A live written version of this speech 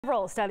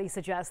Several studies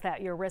suggest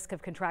that your risk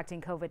of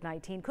contracting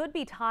COVID-19 could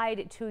be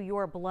tied to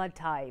your blood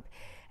type.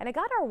 And it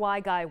got our Why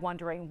Guy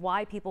wondering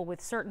why people with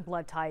certain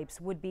blood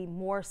types would be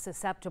more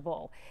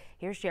susceptible.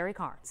 Here's Jerry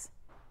Carnes.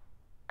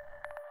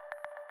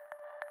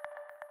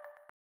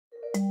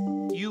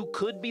 You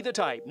could be the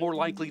type more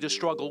likely to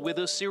struggle with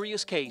a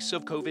serious case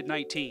of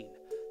COVID-19.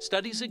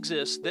 Studies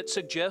exist that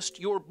suggest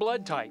your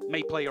blood type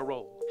may play a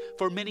role.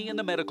 For many in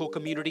the medical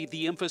community,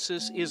 the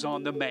emphasis is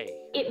on the may.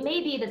 It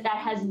may be that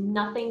has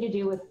nothing to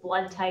do with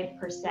blood type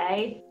per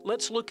se.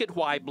 Let's look at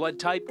why blood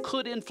type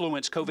could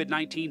influence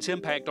COVID-19's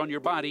impact on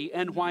your body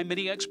and why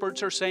many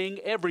experts are saying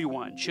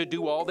everyone should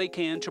do all they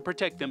can to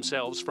protect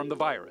themselves from the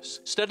virus.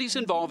 Studies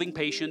involving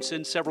patients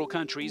in several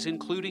countries,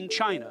 including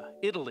China,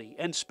 Italy,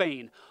 and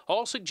Spain,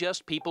 all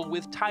suggest people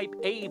with type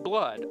A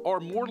blood are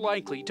more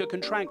likely to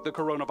contract the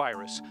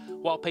coronavirus,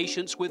 while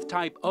patients with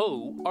type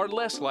O are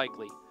less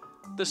likely.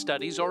 The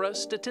studies are a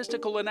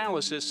statistical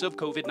analysis of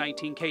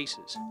COVID-19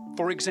 cases.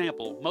 For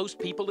example, most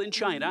people in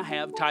China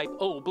have type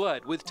O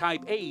blood, with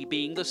type A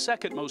being the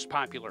second most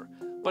popular.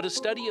 But a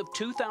study of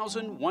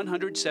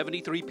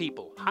 2,173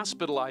 people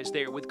hospitalized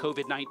there with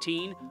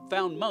COVID-19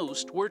 found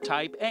most were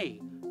type A,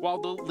 while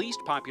the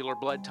least popular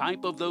blood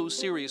type of those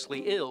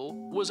seriously ill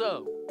was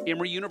O.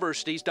 Emory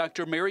University's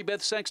Dr. Mary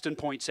Beth Sexton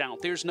points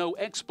out there's no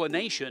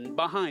explanation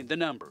behind the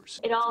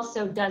numbers. It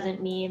also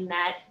doesn't mean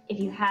that if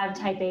you have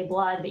type A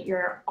blood that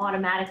you're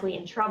automatically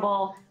in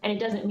trouble, and it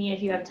doesn't mean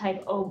if you have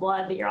type O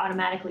blood that you're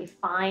automatically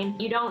fine.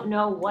 You don't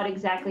know what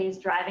exactly is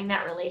driving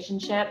that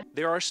relationship.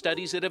 There are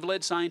studies that have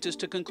led scientists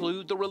to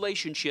conclude the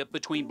relationship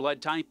between blood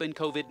type and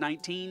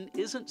COVID-19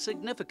 isn't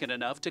significant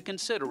enough to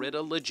consider it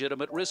a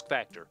legitimate risk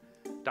factor.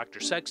 Dr.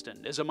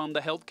 Sexton is among the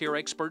healthcare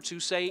experts who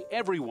say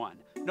everyone,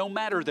 no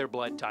matter their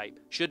blood type,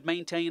 should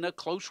maintain a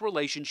close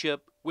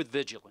relationship with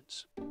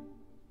vigilance.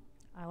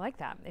 I like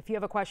that. If you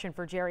have a question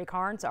for Jerry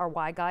Carnes, our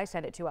Why Guy,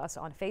 send it to us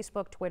on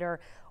Facebook, Twitter,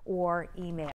 or email.